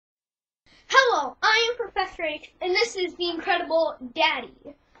Patrick, and this is the Incredible Daddy.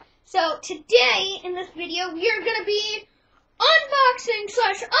 So today in this video we are going to be unboxing /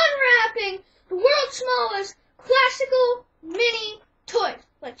 unwrapping the world's smallest classical mini toys.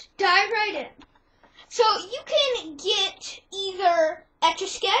 Let's dive right in. So you can get either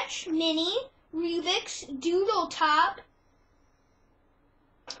Etch-a-Sketch, Mini, Rubik's, Doodle Top.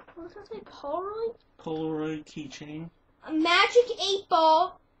 What does that say? Polaroid? Polaroid keychain. A Magic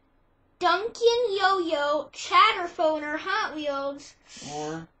 8-Ball, Duncan Yo-Yo, Chatterphone or Hot Wheels.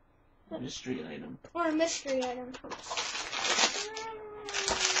 Or a mystery item. Or a mystery item.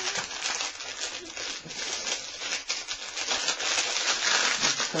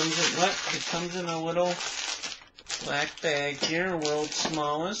 It comes in a little black bag here, world's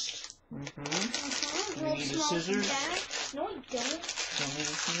smallest. We need the scissors. Bag. No, we don't. Don't need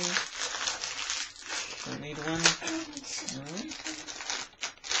a scissors. Don't need one.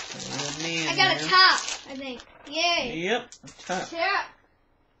 I got a top, I think. Yay. Yep, a top. Yeah.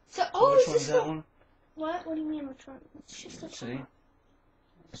 So, Which is one's this that one? What? What do you mean which one? It's just the top. See?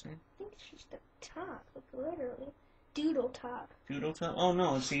 I think it's just the top, like literally. Doodle Top. Doodle top? Oh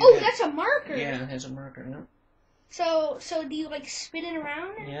no, it's the. Oh, that's a marker. Yeah, it has a marker in it. So do you like spin it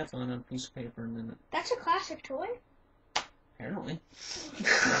around? Yeah, on a piece of paper and then it. That's a classic toy. Apparently.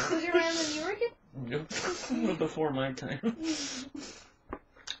 Was it around when you were a kid? Nope. Before my time.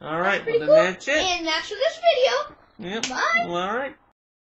 Alright, well then cool. that's it. And that's for this video. Yep. Bye. Well, alright.